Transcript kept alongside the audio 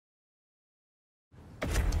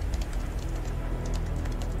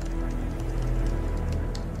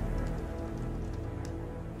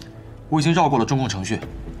我已经绕过了中控程序，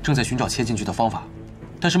正在寻找切进去的方法。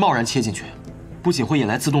但是贸然切进去，不仅会引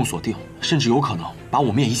来自动锁定，甚至有可能把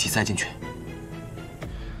我们也一起塞进去。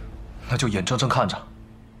那就眼睁睁看着。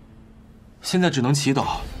现在只能祈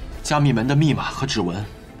祷，加密门的密码和指纹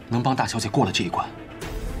能帮大小姐过了这一关。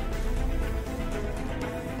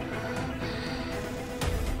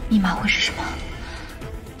密码会是什么？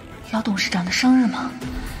姚董事长的生日吗？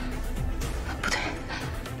不对，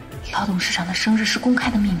姚董事长的生日是公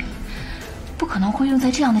开的秘密，不可能会用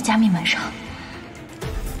在这样的加密门上。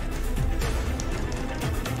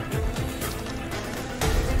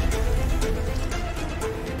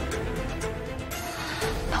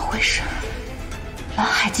那会是蓝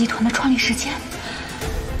海集团的创立时间？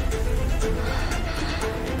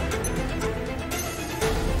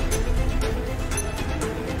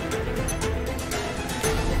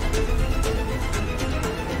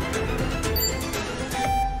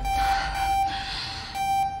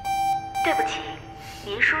对不起，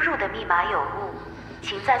您输入的密码有误，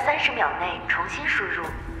请在30秒内重新输入，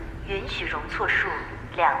允许容错数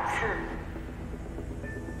2次。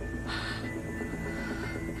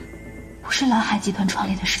不是蓝海集团创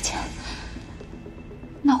立的时间，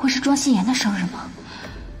那会是庄心妍的生日吗？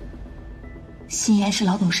心妍是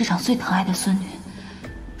老董事长最疼爱的孙女，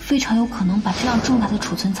非常有可能把这样重大的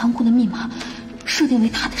储存仓库的密码设定为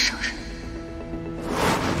她的生日。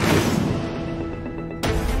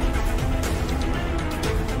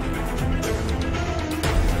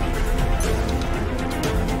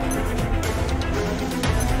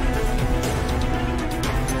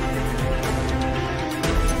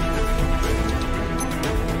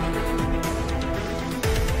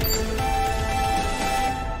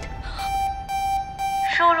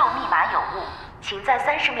输入密码有误，请在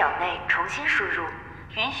30秒内重新输入，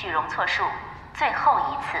允许容错数最后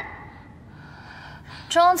一次。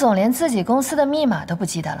庄总连自己公司的密码都不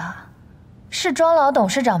记得了，是庄老董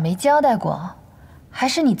事长没交代过，还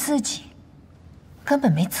是你自己根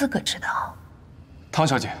本没资格知道？汤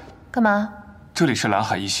小姐，干嘛？这里是蓝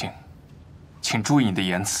海一行，请注意你的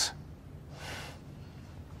言辞。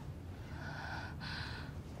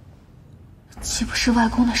既不是外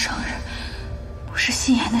公的生日，不是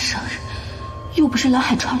心妍的生日，又不是蓝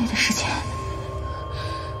海创立的时间，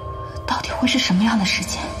到底会是什么样的时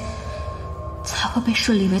间，才会被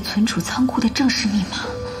顺利为存储仓库的正式密码？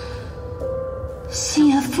心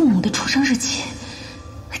妍父母的出生日期、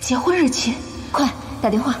结婚日期，快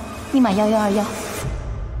打电话，密码1121。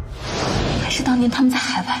还是当年他们在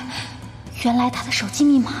海外，原来他的手机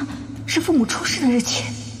密码是父母出事的日期。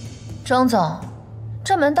庄总，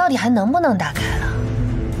这门到底还能不能打开了？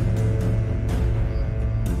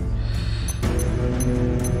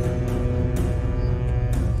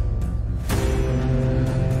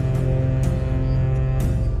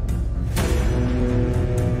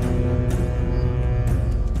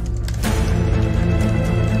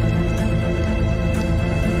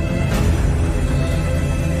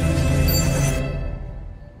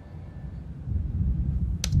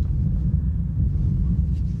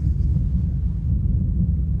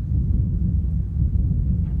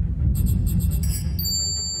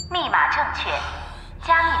密码正确，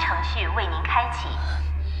加密程序为您开启，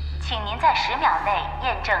请您在10秒内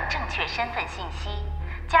验证正确身份信息，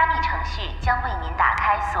加密程序将为您打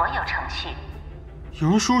开所有程序。有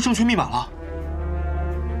人输入正确密码了。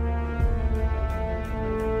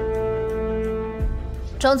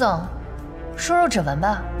庄总，输入指纹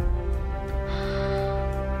吧。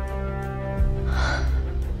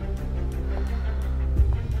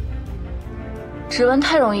指纹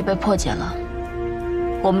太容易被破解了，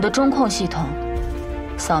我们的中控系统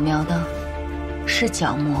扫描的是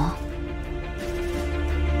角膜。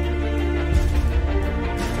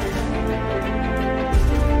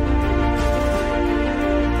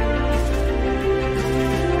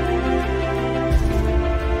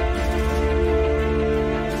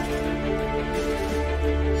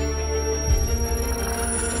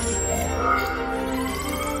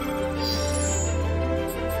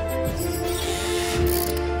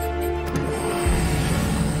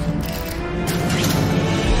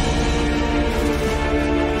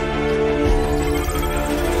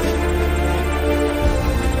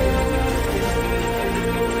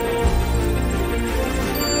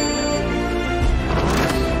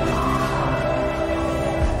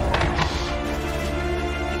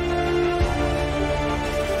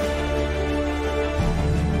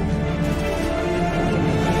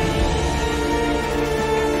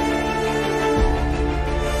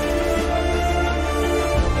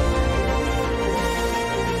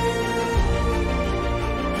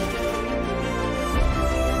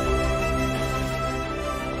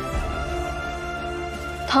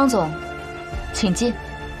汤总，请进。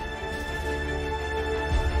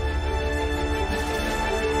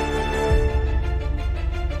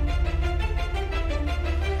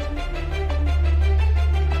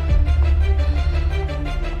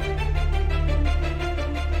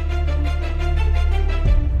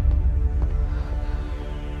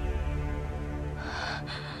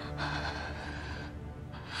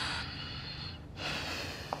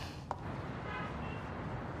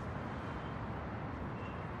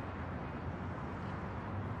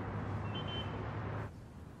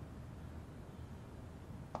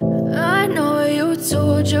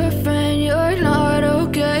Told your friend you're not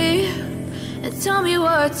okay, and tell me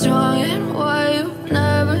what's wrong and why you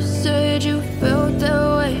never said you felt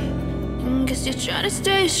that way. And guess you're trying to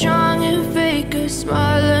stay strong and fake a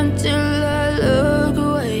smile until I look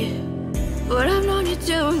away. But I've known you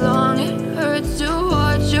too long, it hurts to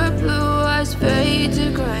watch your blue eyes fade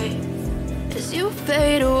to gray as you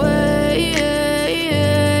fade away,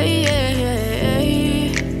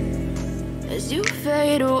 as you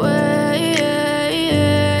fade away.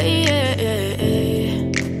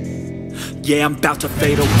 Yeah, I'm about to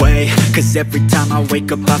fade away, cause every time I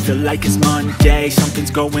wake up I feel like it's Monday.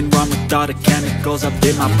 Something's going wrong with all the chemicals up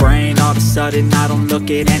in my brain. All of a sudden I don't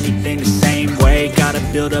look at anything the same way. Gotta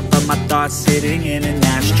build up of my thoughts sitting in an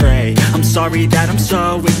ashtray. I'm sorry that I'm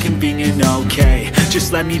so inconvenient, okay.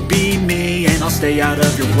 Just let me be me and I'll stay out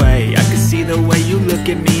of your way. I can see the way you look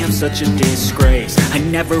at me, I'm such a disgrace. I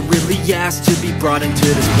never really asked to be brought into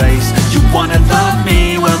this place. You wanna love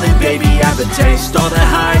me? Well then baby I have a taste. All the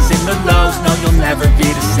highs and the lows, no you'll never be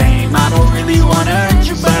the same. I don't really wanna hurt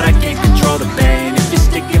you but I can't control the pain. If you're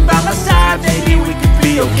sticking by my side, maybe we could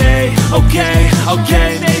be okay. Okay,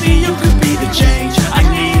 okay, maybe you could be the change I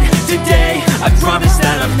need today. I promise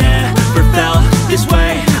that I've never felt this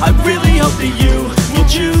way. I really hope that you will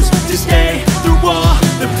choose to stay through all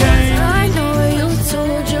the pain. I know you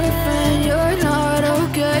told your friend you're not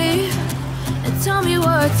okay, and tell me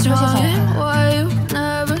what's wrong and why you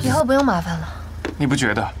never. 以后不用麻烦了。你不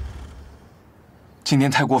觉得今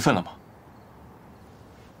天太过分了吗？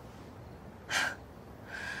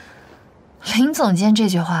林总监这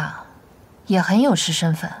句话也很有失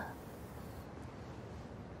身份。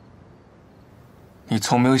你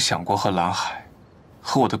从没有想过和蓝海、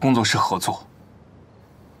和我的工作室合作。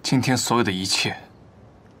今天所有的一切，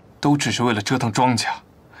都只是为了折腾庄家，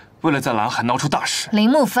为了在蓝海闹出大事。林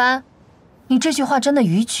木帆，你这句话真的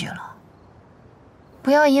逾矩了。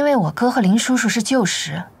不要因为我哥和林叔叔是旧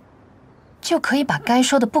识，就可以把该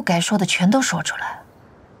说的、不该说的全都说出来。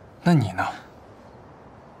那你呢？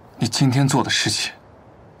你今天做的事情，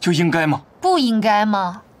就应该吗？不应该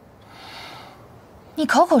吗？你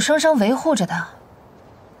口口声声维护着的，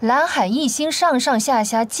蓝海一心上上下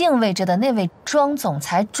下敬畏着的那位庄总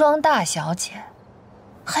裁、庄大小姐，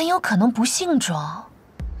很有可能不姓庄。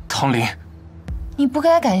唐林，你不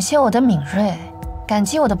该感谢我的敏锐，感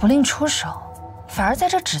激我的不吝出手，反而在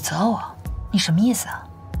这指责我，你什么意思啊？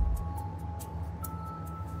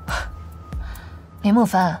林木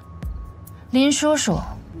帆，林叔叔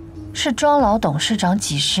是庄老董事长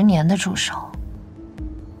几十年的助手，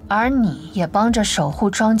而你也帮着守护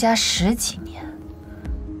庄家10几年。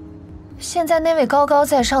现在那位高高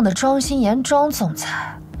在上的庄心妍庄总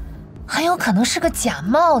裁，很有可能是个假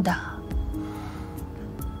冒的。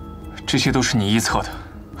这些都是你臆测的。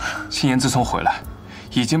心妍自从回来，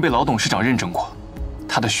已经被老董事长认证过，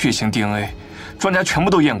她的血型 DNA， 专家全部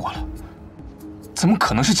都验过了，怎么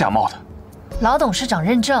可能是假冒的？老董事长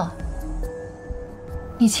认证，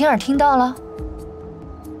你亲耳听到了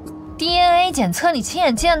 ？DNA 检测你亲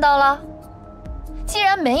眼见到了？既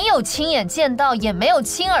然没有亲眼见到，也没有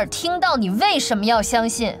亲耳听到，你为什么要相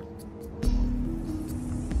信？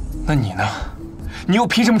那你呢？你又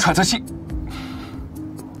凭什么揣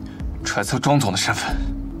测庄总的身份？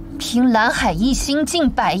凭蓝海一星近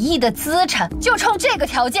100亿的资产，就冲这个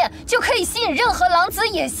条件，就可以吸引任何狼子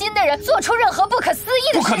野心的人做出任何不可思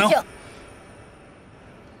议的事情？不可能！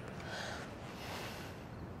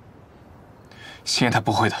心妍他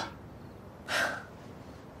不会的。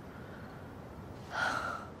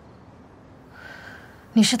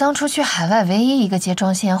你是当初去海外唯一一个接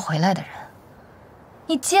庄心妍回来的人，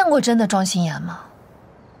你见过真的庄心妍吗？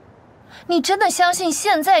你真的相信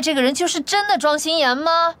现在这个人就是真的庄心妍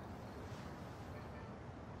吗？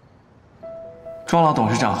庄老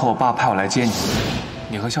董事长和我爸派我来接你，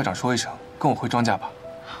你和校长说一声，跟我回庄家吧。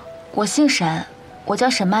我姓沈，我叫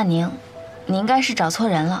沈曼宁，你应该是找错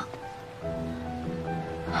人了。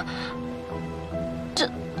这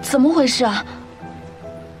怎么回事啊？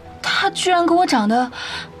他居然跟我长得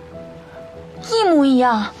一模一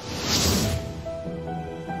样。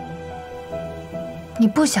你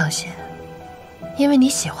不相信，因为你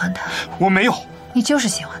喜欢他。我没有。你就是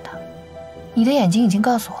喜欢他，你的眼睛已经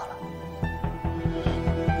告诉我了。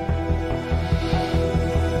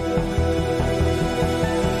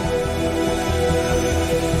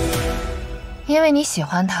因为你喜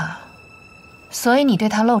欢他，所以你对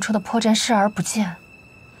他露出的破绽视而不见。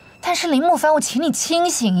但是林木凡，我请你清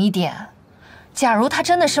醒一点。假如他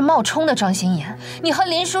真的是冒充的庄心妍，你和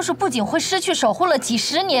林叔叔不仅会失去守护了几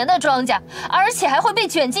10年的庄稼，而且还会被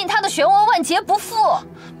卷进他的漩涡，万劫不复。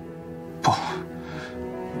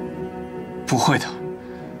不会的。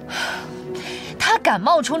他敢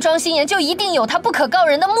冒充庄心妍，就一定有他不可告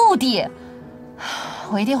人的目的。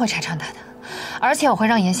我一定会查穿他的，而且我会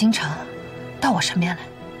让严新成到我身边来。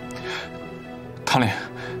唐林，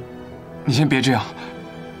你先别这样，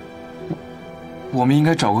我们应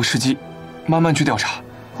该找个时机，慢慢去调查。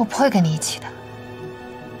我不会跟你一起的，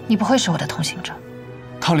你不会是我的同行者。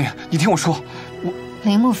唐林，你听我说，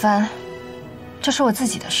林木帆，这是我自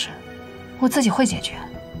己的事，我自己会解决。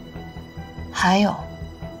还有，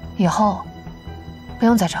以后不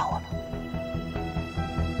用再找我了。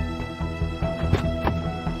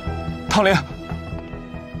唐林，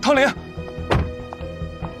唐林。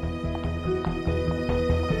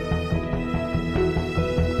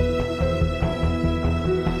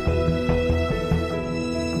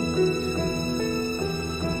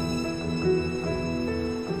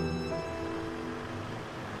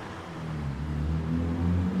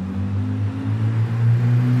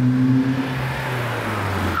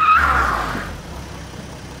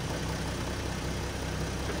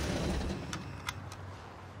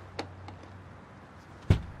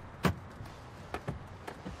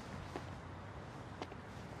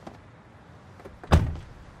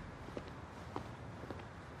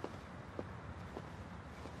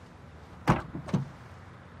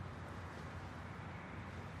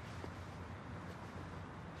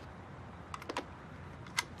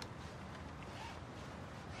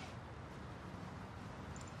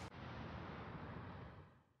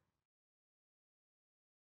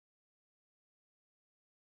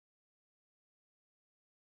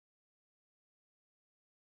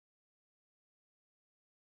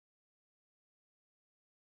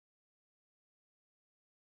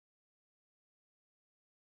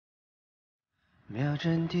秒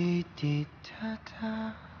针滴滴答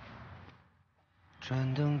答，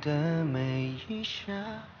转动的每一下，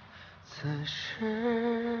此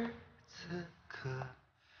时此刻，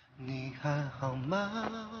你还好吗？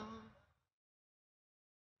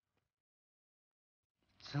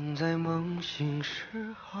总在梦醒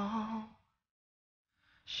时候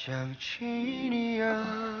想起你啊，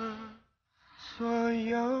所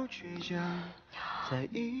有倔强在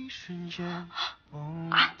一瞬间崩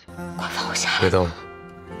塌。快放我下来！别动，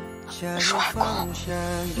是外公。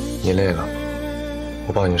你累了，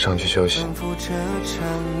我抱你上去休息。你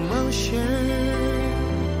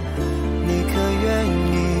可愿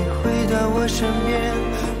意回到我身边，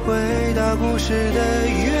回到故事的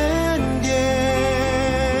原点？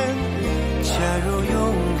假如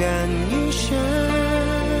勇敢一些，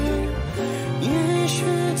也许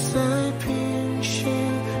在平行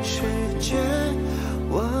世界，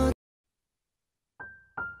我。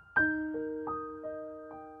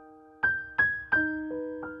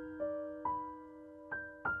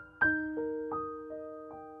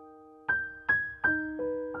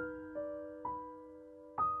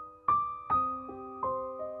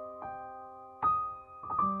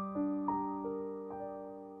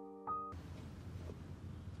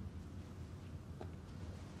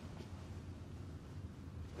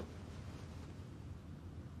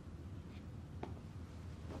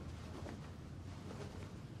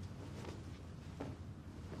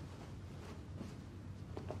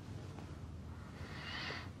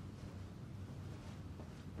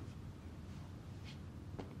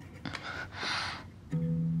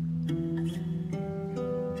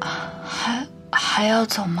还要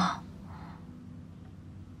走吗？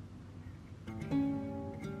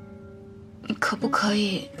你可不可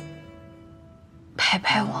以陪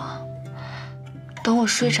陪我？等我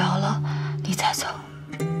睡着了，你再走。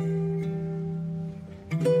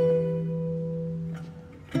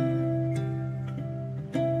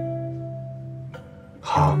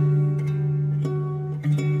好。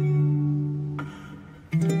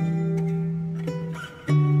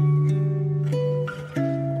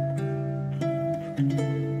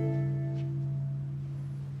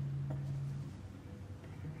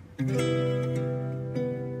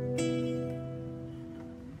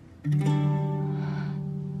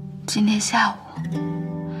今天下午，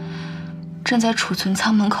正在储存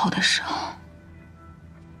仓门口的时候，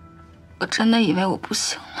我真的以为我不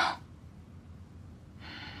行了。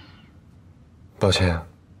抱歉，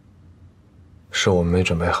是我们没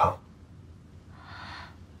准备好。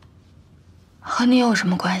和你有什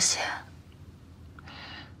么关系？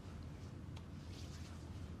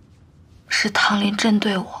是唐林针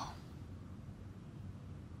对我。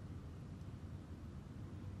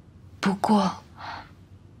不过，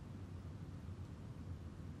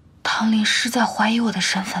唐林是在怀疑我的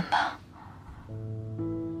身份吧？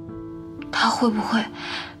他会不会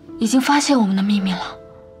已经发现我们的秘密了？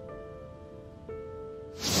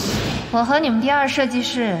我和你们第二设计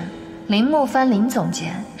师林木帆林总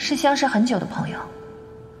监是相识很久的朋友，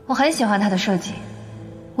我很喜欢他的设计，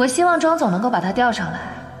我希望庄总能够把他调上来，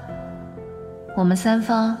我们三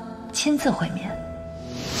方亲自会面。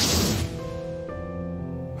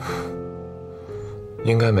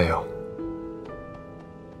应该没有。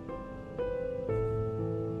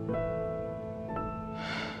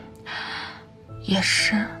也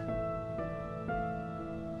是，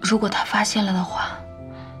如果他发现了的话，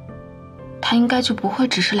他应该就不会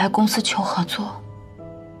只是来公司求合作，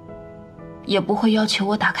也不会要求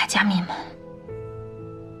我打开加密门。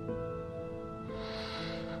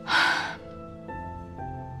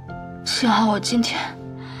幸好我今天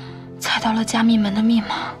猜到了加密门的密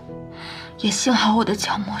码，也幸好我的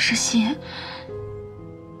角膜是新。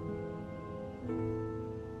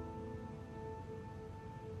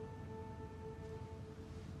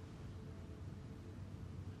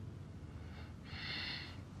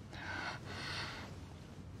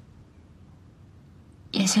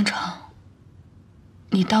严星辰，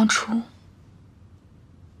你当初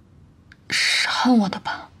是恨我的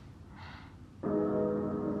吧？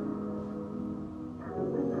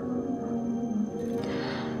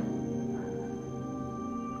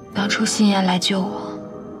当初心妍来救我，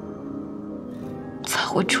才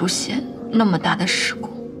会出现那么大的事故。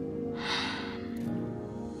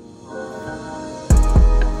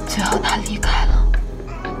最后他离开了，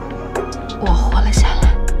我活了下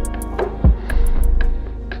来。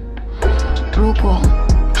如果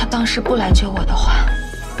他当时不来救我的话，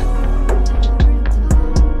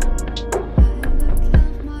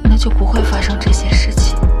那就不会发生这些事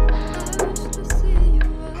情，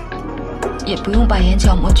也不用把眼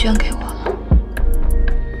角膜捐给我了。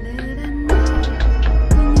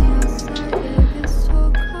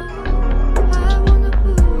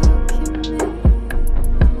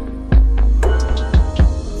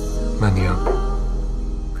曼宁，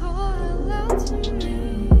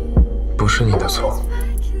不是你的错。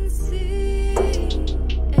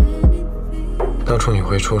当初你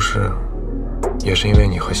会出事，也是因为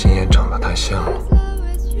你和心妍长得太像了。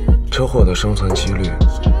车祸的生存几率，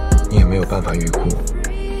你也没有办法预估。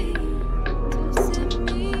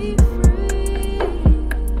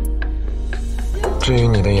至于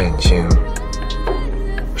你的眼睛，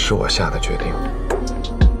是我下的决定，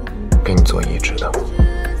给你做移植的。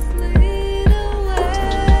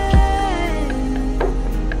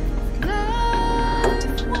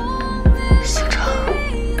星辰，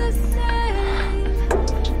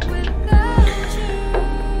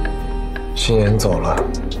心妍走了，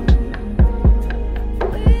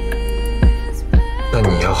但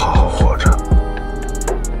你要好好活着。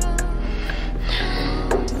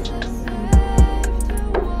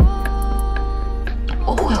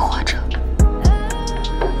我会活着，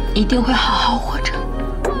一定会好好活着。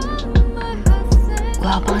我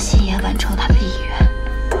要帮心妍完成她的遗愿，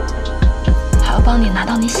还要帮你拿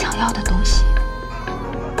到你想要的东西。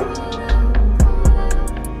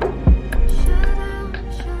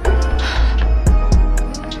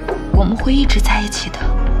我们会一直在一起的，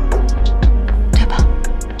对吧？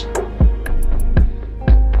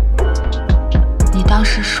你当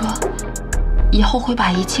时说，以后会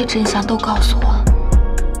把一切真相都告诉我，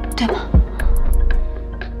对吗？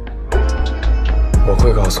我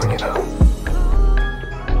会告诉你的，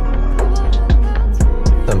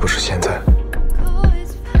但不是现在。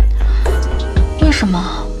为什么？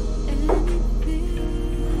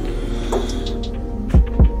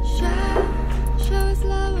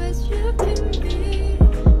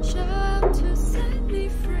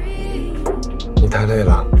你太累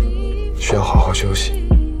了，需要好好休息。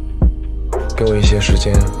给我一些时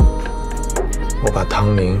间，我把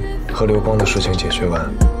汤林和刘光的事情解决完。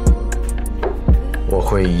我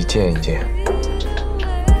会一件一件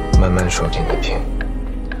慢慢说给你听。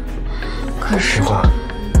可是听话。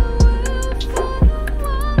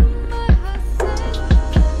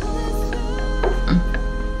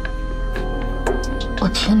我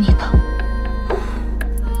听你的。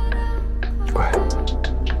乖，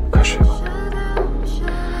快睡吧。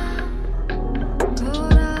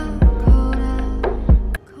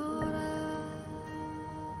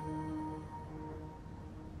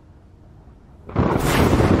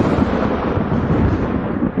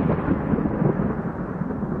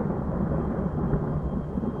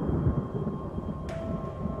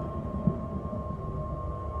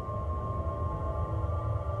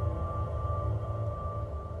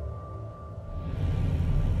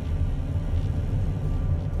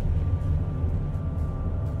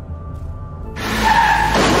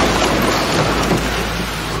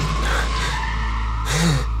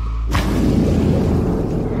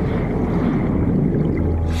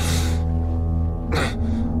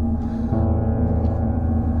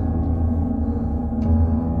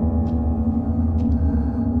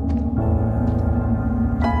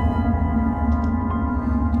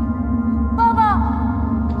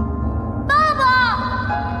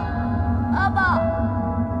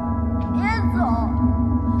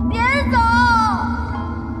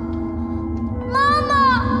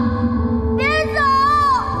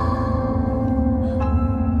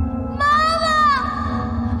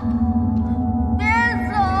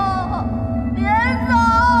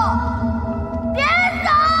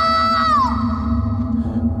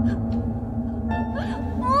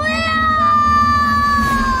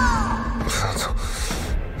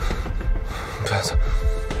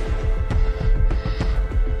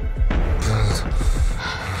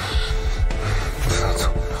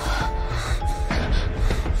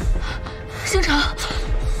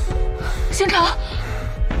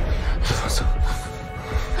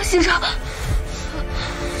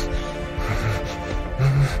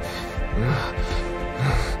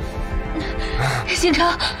星辰，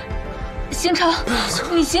星辰，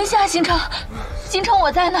你醒醒啊，星辰，星辰，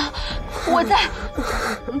我在呢，我在，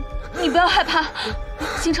你不要害怕，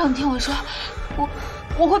星辰，你听我说，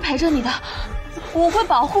我会陪着你的，我会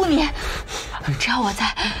保护你，只要我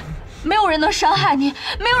在，没有人能伤害你，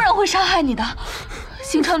没有人会伤害你的。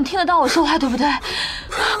星辰，你听得到我说话对不对？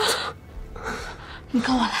你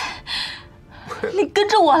跟我来，你跟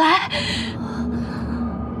着我来。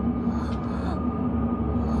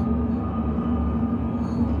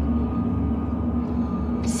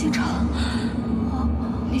星辰，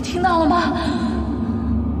你听到了吗？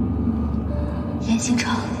严星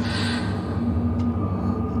辰，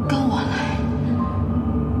跟我来，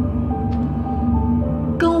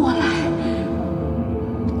跟我来，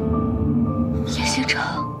严星辰，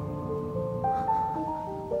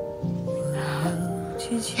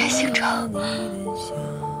严星辰。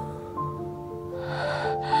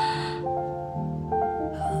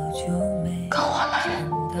跟我来。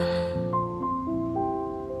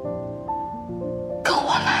跟我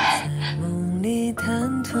来。梦里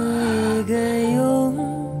贪图一个拥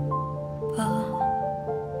抱，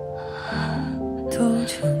都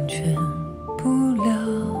成全不了。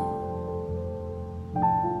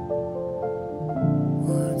我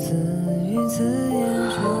自语自言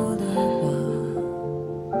说的话，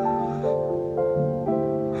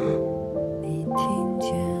你听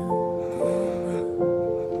见过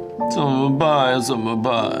吗？怎么办呀？怎么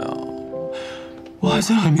办呀？我还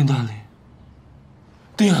在黑名单里。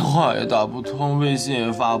电话也打不通，微信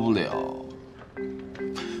也发不了。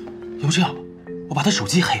要不这样吧，我把他手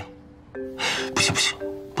机黑了。不行不行，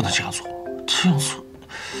不能这样做，这样做，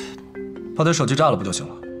把他手机炸了不就行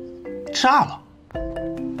了？炸了？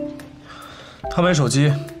他没手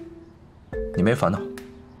机，你没烦恼。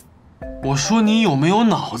我说你有没有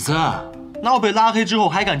脑子？那我被拉黑之后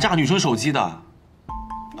还敢炸女生手机的，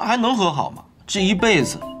那还能和好吗？这一辈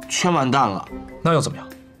子全完蛋了。那又怎么样？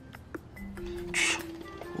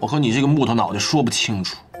我和你这个木头脑袋说不清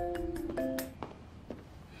楚。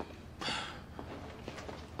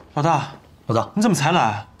老大，老大，你怎么才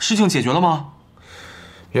来？事情解决了吗？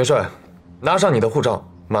元帅，拿上你的护照，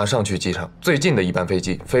马上去机场最近的一班飞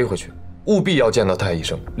机飞回去，务必要见到太医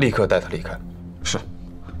生，立刻带他离开。是。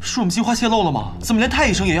是我们计划泄露了吗？怎么连太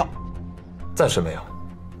医生也要？暂时没有，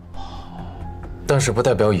但是不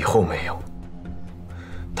代表以后没有。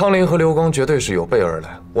汤林和刘光绝对是有备而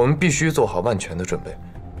来，我们必须做好万全的准备。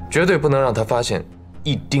绝对不能让他发现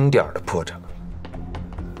一丁点儿的破绽，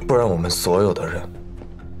不然我们所有的人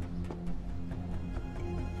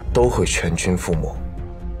都会全军覆没。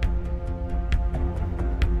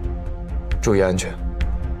注意安全。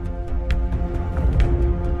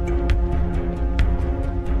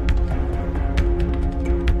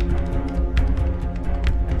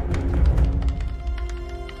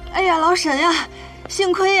哎呀，老沈呀，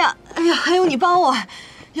幸亏呀，哎呀，还有你帮我。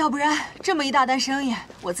要不然这么一大单生意，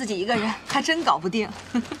我自己一个人还真搞不定。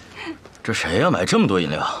这谁呀？买这么多饮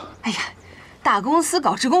料？哎呀，大公司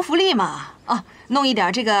搞职工福利嘛，啊，弄一点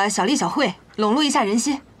这个小利小惠，笼络一下人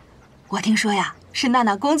心。我听说呀，是娜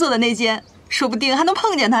娜工作的那间，说不定还能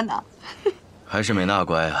碰见她呢。还是美娜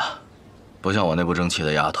乖啊，不像我那不争气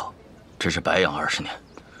的丫头，真是白养20年。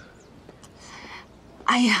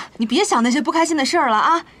哎呀，你别想那些不开心的事儿了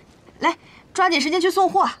啊！来，抓紧时间去送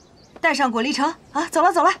货。带上果粒橙啊！走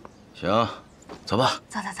了走了，行，走吧。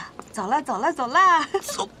走走走，走了走了走了，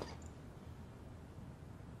走。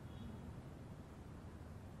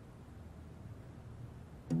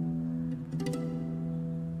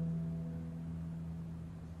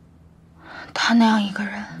他那样一个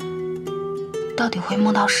人，到底会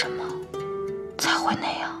梦到什么，才会那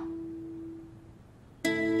样？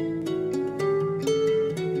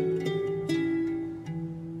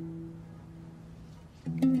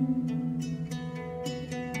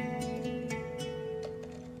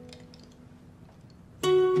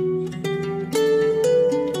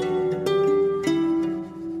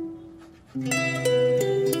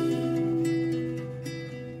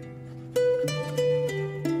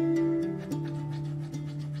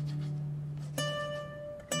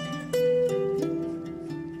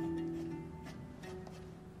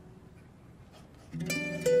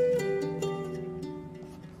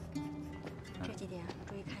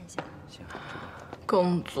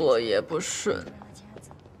工作也不顺，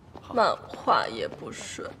漫画也不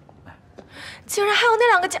顺，竟然还有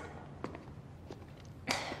那2个家……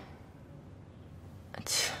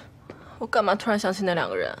切！我干嘛突然想起那2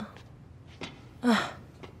个人？哎，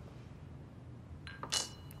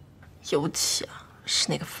尤其啊是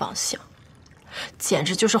那个方向，简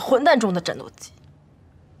直就是混蛋中的战斗机。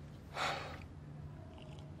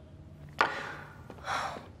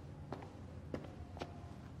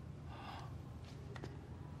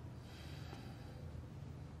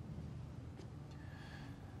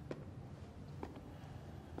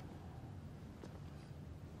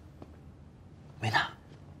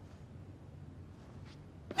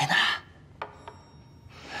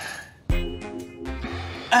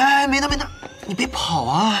没呢，你别跑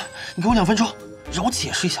啊！你给我2分钟，让我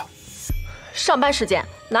解释一下。上班时间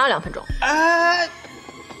哪有2分钟？哎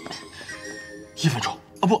，1分钟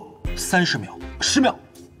啊，不，30秒，10秒。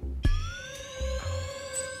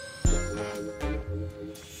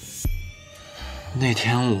那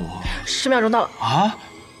天我10秒钟到了啊，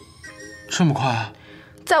这么快？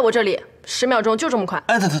在我这里10秒钟就这么快。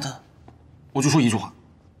哎，等，我就说一句话。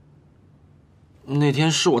那天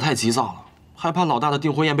是我太急躁了，害怕老大的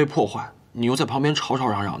订婚宴被破坏，你又在旁边吵吵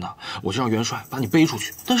嚷嚷的，我就让元帅把你背出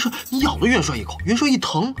去。但是你咬了元帅一口，元帅一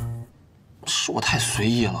疼，是我太随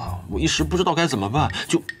意了，我一时不知道该怎么办，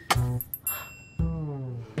就。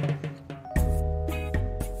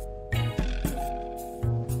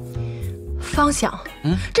方想，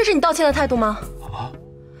这是你道歉的态度吗？啊？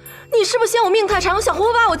你是不是嫌我命太长，想活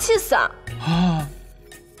活把我气死啊？啊！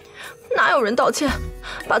哪有人道歉，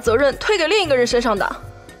把责任推给另一个人身上的？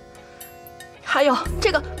还有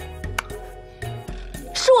这个，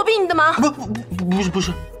是我逼你的吗？不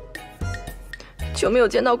是。就没有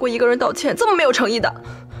见到过一个人道歉这么没有诚意的。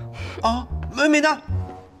啊，没呢。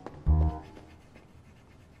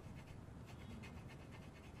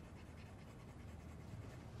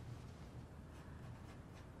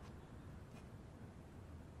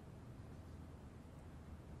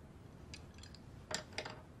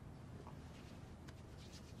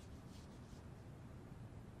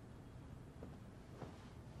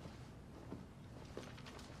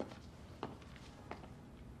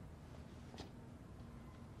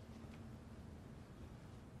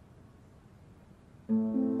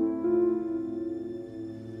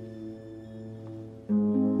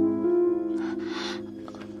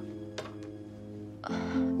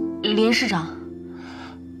林市长，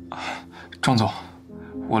庄总，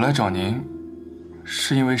我来找您，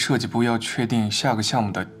是因为设计部要确定下个项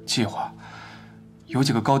目的计划，有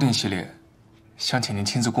几个高定系列，想请您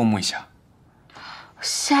亲自过目一下。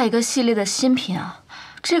下一个系列的新品啊，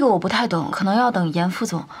这个我不太懂，可能要等严副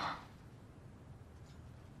总。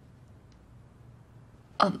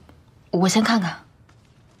我先看看。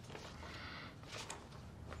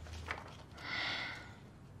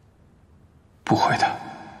不会的，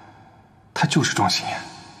她就是庄心妍，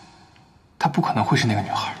她不可能会是那个女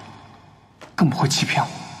孩，更不会欺骗我。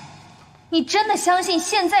你真的相信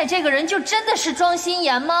现在这个人就真的是庄心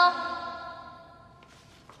妍吗？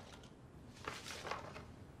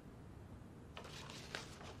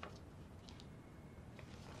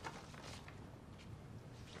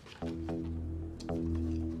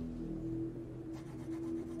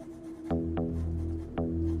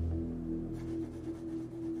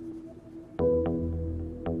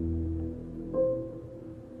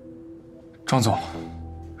庄总，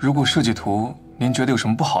如果设计图您觉得有什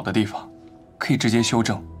么不好的地方，可以直接修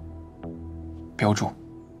正，标注。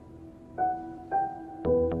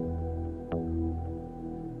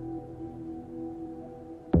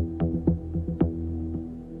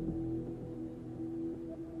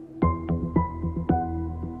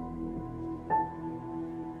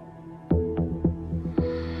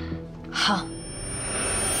好。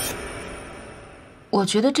我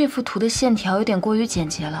觉得这幅图的线条有点过于简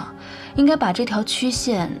洁了，应该把这条曲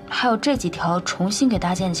线还有这几条重新给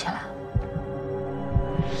搭建起来。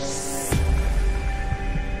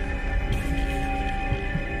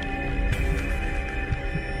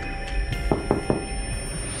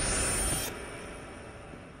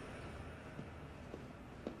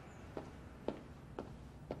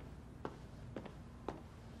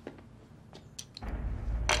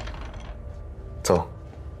走。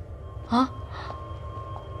啊？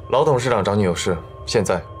老董事长找你有事，现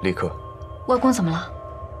在立刻。外公怎么了？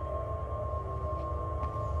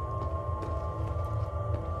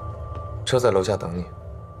车在楼下等你。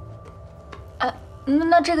哎，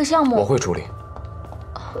那这个项目我会处理。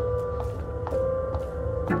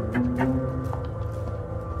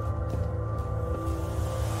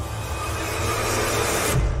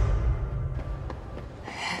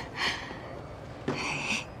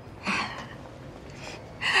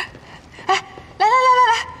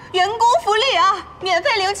免费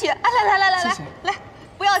领取！来，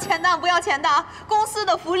不要钱的，不要钱的啊！公司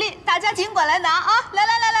的福利，大家尽管来拿啊！来，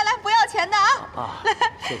不要钱的啊！啊，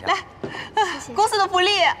谢谢。来，公司的福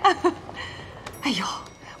利。哎呦，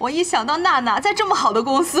我一想到娜娜在这么好的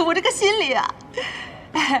公司，我这个心里啊，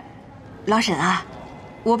老沈啊，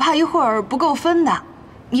我怕一会儿不够分的，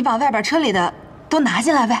你把外边车里的都拿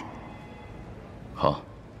进来呗。好。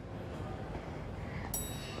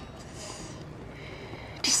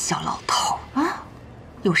这小老头啊！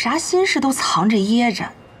有啥心事都藏着掖着，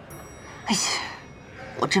哎呀，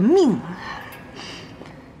我这命啊！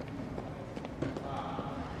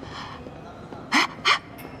哎，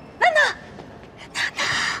娜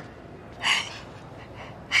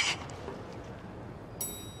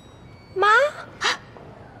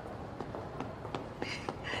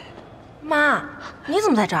妈，你怎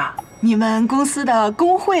么在这儿？你们公司的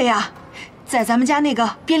工会呀，在咱们家那个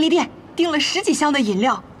便利店订了10几箱的饮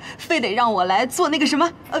料，非得让我来做那个什么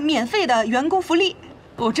免费的员工福利。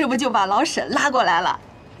我这不就把老沈拉过来了。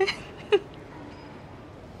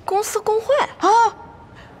公司工会啊！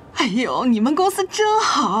哎呦，你们公司真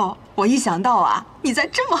好！我一想到啊，你在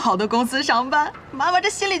这么好的公司上班，妈妈这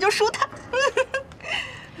心里就舒坦。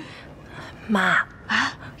妈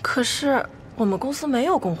啊，可是我们公司没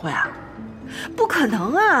有工会啊。不可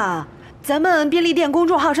能啊！咱们便利店公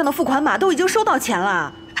众号上的付款码都已经收到钱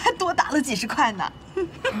了，还多打了几10块呢。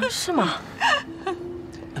是吗？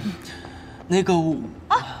那个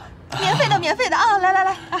啊，免费的啊！来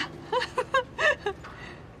啊！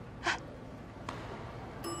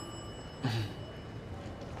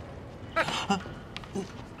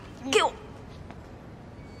给我。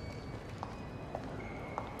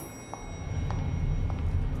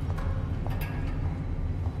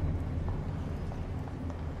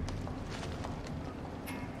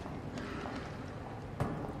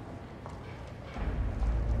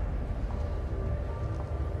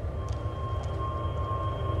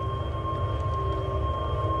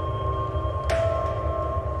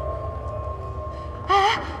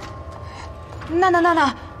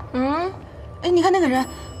娜，你看那个人，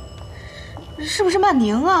是不是曼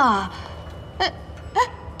宁啊？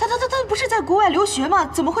他不是在国外留学吗？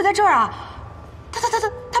怎么会在这儿啊？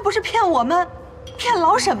他不是骗我们，骗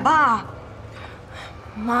老沈吧？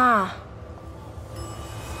妈，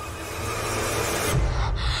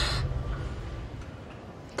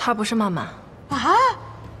他不是曼曼啊？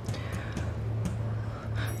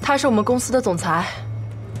他是我们公司的总裁，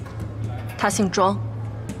他姓庄。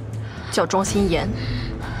叫庄心妍，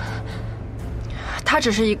他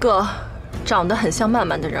只是一个长得很像曼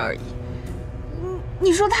曼的人而已。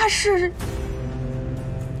你说他是？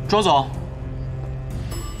庄总，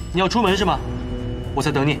你要出门是吗？我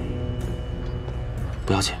在等你。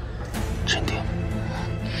不要紧，沉淀。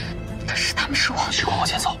可是他们说我……只管往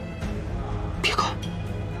前走，别看。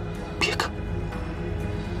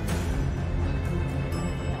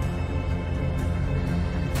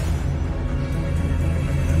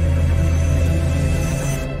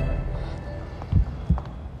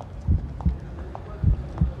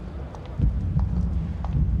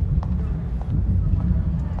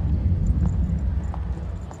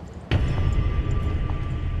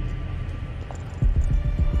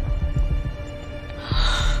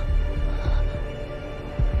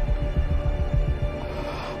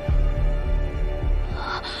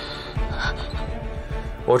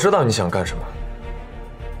我知道你想干什么，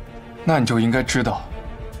那你就应该知道，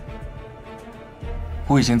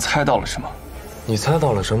我已经猜到了什么。你猜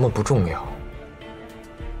到了什么不重要，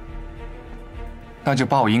那就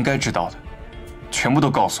把我应该知道的全部都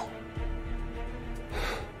告诉我。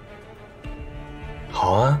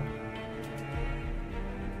好啊，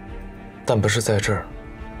但不是在这儿。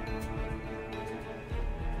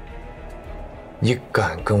你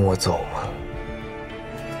敢跟我走吗？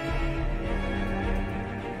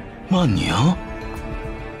曼宁。